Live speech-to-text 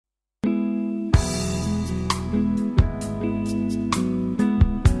ya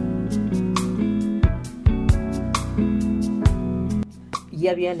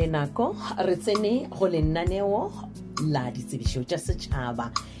bja lenako re tsene go lenaneo la ditsebišo tša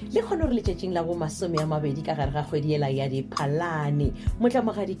setšhaba le kgone gore letšatšing la bo 20 ka gare ga kgwedi ela ya diphalane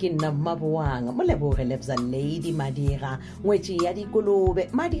motlamogadi ke nna mmaboang moleboge lebza lady madira ngwetši ya dikolobe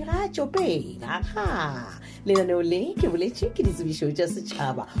madira a tšopeng aga lenaneo le ke boletše ke ditsebišo tša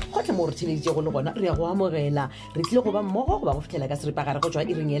setšhaba gotlhe mo re theleditše go le gona re ya go amogela re tlile go ba mmogo go ba go fitlhela ka seripagare go tšwa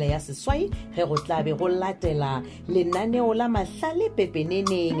iringela ya seswai ge go tlabe go latela lenaneo la mahlale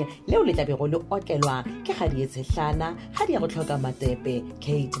pepeneneng leo le tlabe go le otlelwa ke kgadi e tshehlana kgadi ya go tlhoka matepe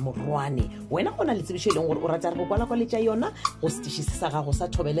Kate Morwane wena go na le tsebišo e leng gore o rata re go kwala kwaletša yona go setiši se sa gago sa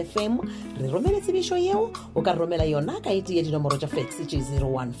Thobel FM re romele tsebišo yeo o ka romela yona ka ete ya dinomoro tša fax tše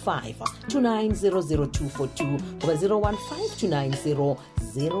 015 2900242 goba 015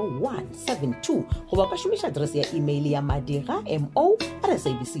 2900172 goba ka šomiša adrese ya email ya madira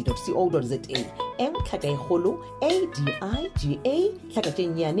mo@sabc.co.za m tlhaka e kgolo adiga tlhaka tše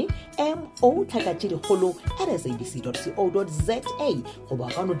nnyane mo tlhaka tše dikgolo @sabc.co.za goba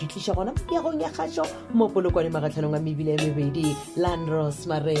ka no di tliša gona meagong ya kgašo mo polokwane magatlhanong a mebile ya mebedi Landros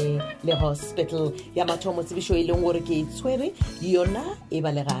Mare le hospital ya mathomo tsebišo e leng gore ke e tshwere yona e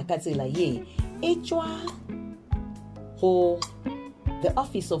balega ka tsela ye e tšwa go the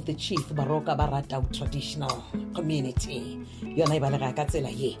office of the chief Baroka Baratau traditional community yona e balega ka tsela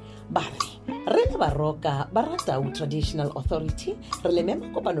ye bare re le Baroka Baratau traditional authority re le mema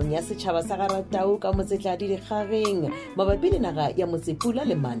kopanong ya setšhaba sa Garatau ka motsetladi dikgageng mabapi le naga ya motsepula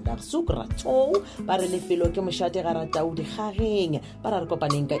le manda sukrato ba re lefelo ke mošate Garatau dikgageng ba re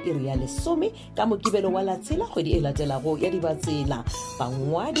kopaneng ka iri ya 10 ka mokibelo wa Latsela kgwedi e latelago ya dibatsela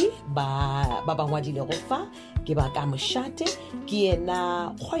bangwadi ba bangwadi le go fa ke ba ka mošate ke yena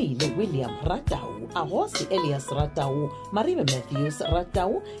Kgwaile William Ratau Agosi Elias Ratau Maribe Matthews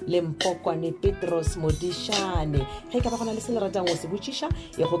Ratau le Mpokwane Petros Modishane ge ka ba gona le se le ratang go se botšiša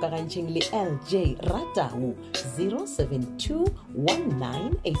e go ka gantšheng le LJ Ratau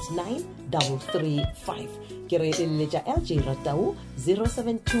 0721989335 ke re letša LJ Ratau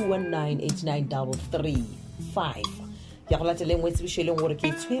 0721989335 ya go latela engwe tsebišo e leng gore ke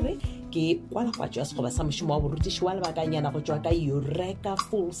e tshwere ke kwalakwatšo ya sekgoba sa mošomo wa borutiši wa lebakanyana go tšwa ka Eureka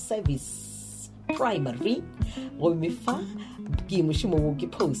Full Service Primary gomme fa ke mošomo wo ke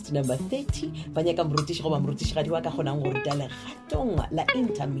post number 30 ba nyaka morutiši goba morutišigadi wa ka kgonang go ruta legatong la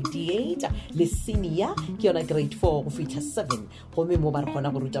intermediate le senior ke yona grade 4 go fitlha 7 gomme mo ba re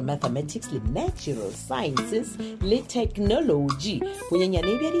kgona go ruta mathematics le natural sciences le technology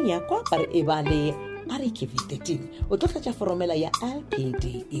bonyenyane bja dinyakwa ba re e ba le Ariki 13 o tlatša foromela ya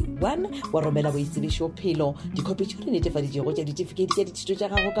LPD1 wa romela boitsebišo phelo dikopi tše re netefaditšego tša ditifikeiti tša dithuto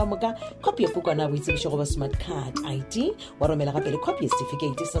tša gago ka moka kopi ya pukwana boitsebišo goba smart card ID wa romela gape le kopi ya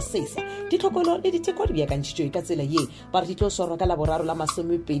certificate sa sesa ditlhokolo le diteko di beakantšhitšwe ka tsela ye ba re di tlo swarwa ka laboraro la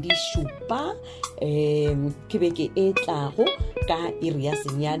 27 ke beke e tlago ka iri ya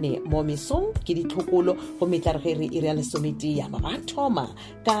senyane mo mesong ke ditlhokolo go metla re ge re iri ya 10 ya ba thoma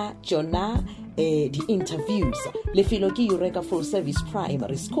ka tšona di-interviews lefelo ke Eureka Full Service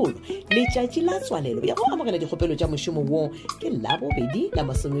Primary School letšatši la tswalelo ya go amogela dikgopelo tša mošomo wo ke la bobedi la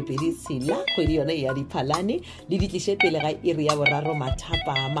 26 kgwedi yona ya diphalane le ditliše pele ga iri ya boraro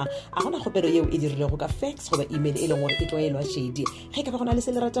mathapama a gona kgopelo yeo e dirilego ka fax goba email e leng gore e tloelwa šedi ge ka ba gona le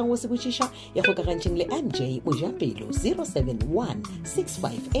se le ratang go se botšiša ya go ka gantšheng le MJ Mojapelo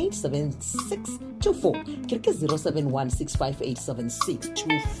 07165876624 ke re ke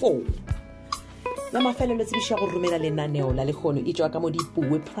 07165876624 la mafelo le tsebiša go romela lenaneo la lekgono e tšwa ka mo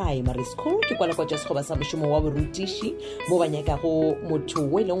Dipuwe Primary School ke kwalakwatša sekgoba sa mošomo wa borutiši mo ba nyakago motho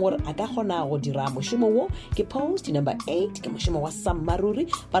we leng gore a ka kgona go dira mošomo wo ke post number 8 ke mošomo wa sammaruri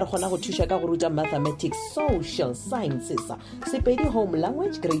ba re kgona go thuša ka go ruta mathematics social sciences Sepedi home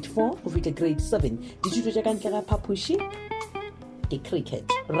language grade 4 go fitlha grade 7 dithuto tša ka ntle ga phaphuši ke cricket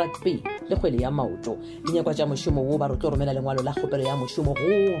rugby le kgwele ya maoto dinyakwa tša mošomo wo ba re tlo romela lengwalo la kgopelo ya mošomo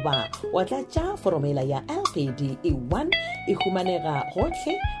goba wa tlatša foromela ya LPD1 e humanega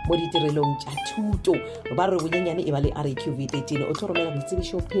gotlhe mo ditirelong tša thuto ba re bonyenyane e ba le RQV 13 o tlo romela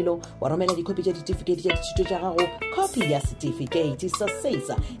boitsebišo phelo wa romela dikopi tša ditifikeiti tša dithuto tša gago kopi ya certificate sa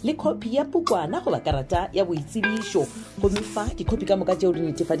sesa le kopi ya pukwana goba karata ya boitsebišo gomme fa dikopi ka moka tšeo di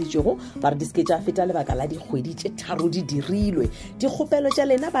netefaditšwego ba re di seke tša feta lebaka la dikgwedi tše tharo di dirilwe dikgopelo tša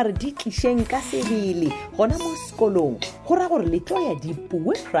lena ba re di tlišeng ka sebele gona mo sekolong go ra gore le tlo ya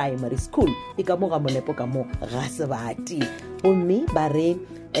Dipuwe Primary School e ka moga molepo ka mo ga sebati gomme ba re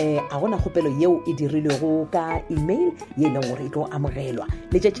a gona kgopelo yeo e dirilwego ka email ye leng gore e tlo amogelwa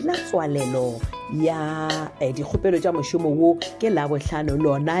letšatši la tswalelo ya dikgopelo tša mošomo wo ke la bohlano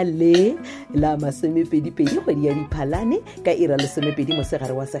lona le la 22 kgwedi ya Diphalane ka ira le 12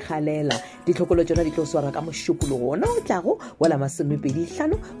 mosegare wa Sekgalela. Ditlhokolo tšona di tlo swarwa ka mošupologo ona o tlago wa la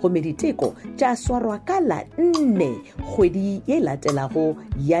 25 gomme diteko tša swarwa ka la 4 kgwedi ye latelago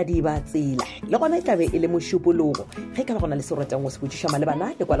ya Dibatsela. Le gona e tlabe e le mošupologo ge ka ba gona le serotang go se botšiša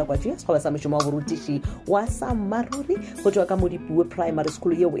malebana le kwalakwatšo ya sekgoba sa mošomo wa borutiši wa Sammaruri go tšwa ka Modipuwe Primary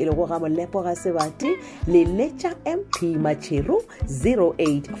School yeo e lego ga Molepo ga Sebati le letša MP Machero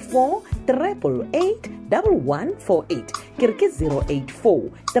 084 888 1148 ke re ke 084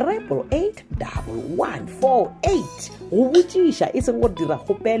 888 1148 go botšiša e seng gore dira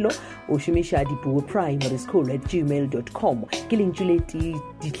kgopelo o šomiša dipuweprimaryschool@gmail.com ke lentšu le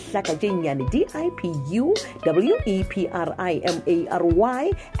dihlaka tše nnyane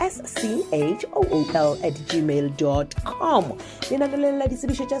DIPUWEPRIMARYSCHOOL@gmail.com. le na lelela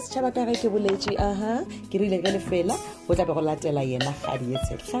ditsebišo tša setšhaba ka ge ke boletše ke rile ge lefela go tlabe go latela yena kgadi ye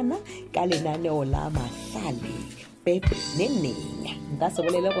tshetlana ka lenaneo la mahlale pepe neneng. Nka se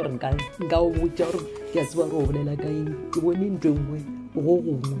bolele gore nka o botša gore ke a tseba gore o bolela ka eng ke bone ntho engwe go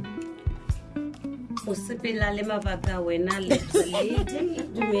gongwe o sepela le mabaka wena lady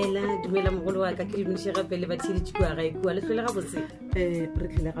dumela mogolo wa ka ke dimediše gape le batheditši kua ga ekua le tlhole gabotse re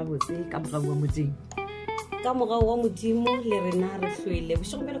tlile gabotse ka morao wa modimo ka morao wa modimo le rena re hlwele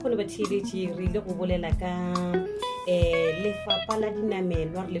bošegomele kgone batheditši re ile go bolela ka lefapha la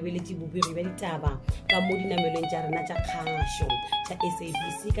dinamelwa re lebeletše bobiri ba ditaba ka mo dinamelong tša rena tša kgašo tša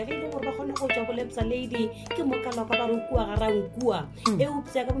SABC ka ge e le gore ba kgone go tšwa go lepsa lady ke mokalaka ba re kua ga rankua e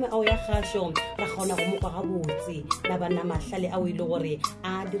upša ka ao ya kgašo ra kgona go mokwa gabotse la bana mahlale ao e le gore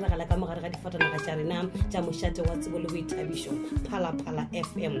a diragala ka mogare ga difatanaga tša rena tša mošate wa tsebo le boithabišo Phalaphala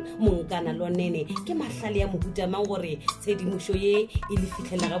FM monkana lonene ke mahlale ya mohuta mang gore tshedimošo ye e le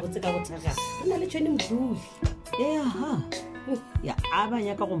fitlhela gabotse ka bothaga re na le tšhone moduli ya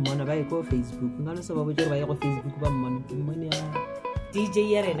abanya ka go mmona ba ye ko Facebook nka no se ba botse gore ba ye go Facebook ba mmona ke mmone ya DJ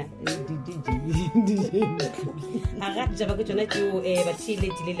ya rena DJ aga jaba ke tsona tšeo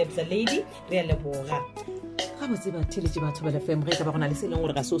batheletši le lebza lady re a leboga ga botse batheletši ba Thobela FM ge ka ba gona le se leng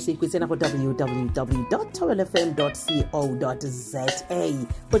gore ga se o se ikwetsena go www.thobelafm.co.za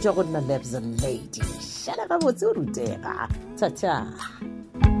go tšwa go nna lebza lady šala ga botse o rutega tša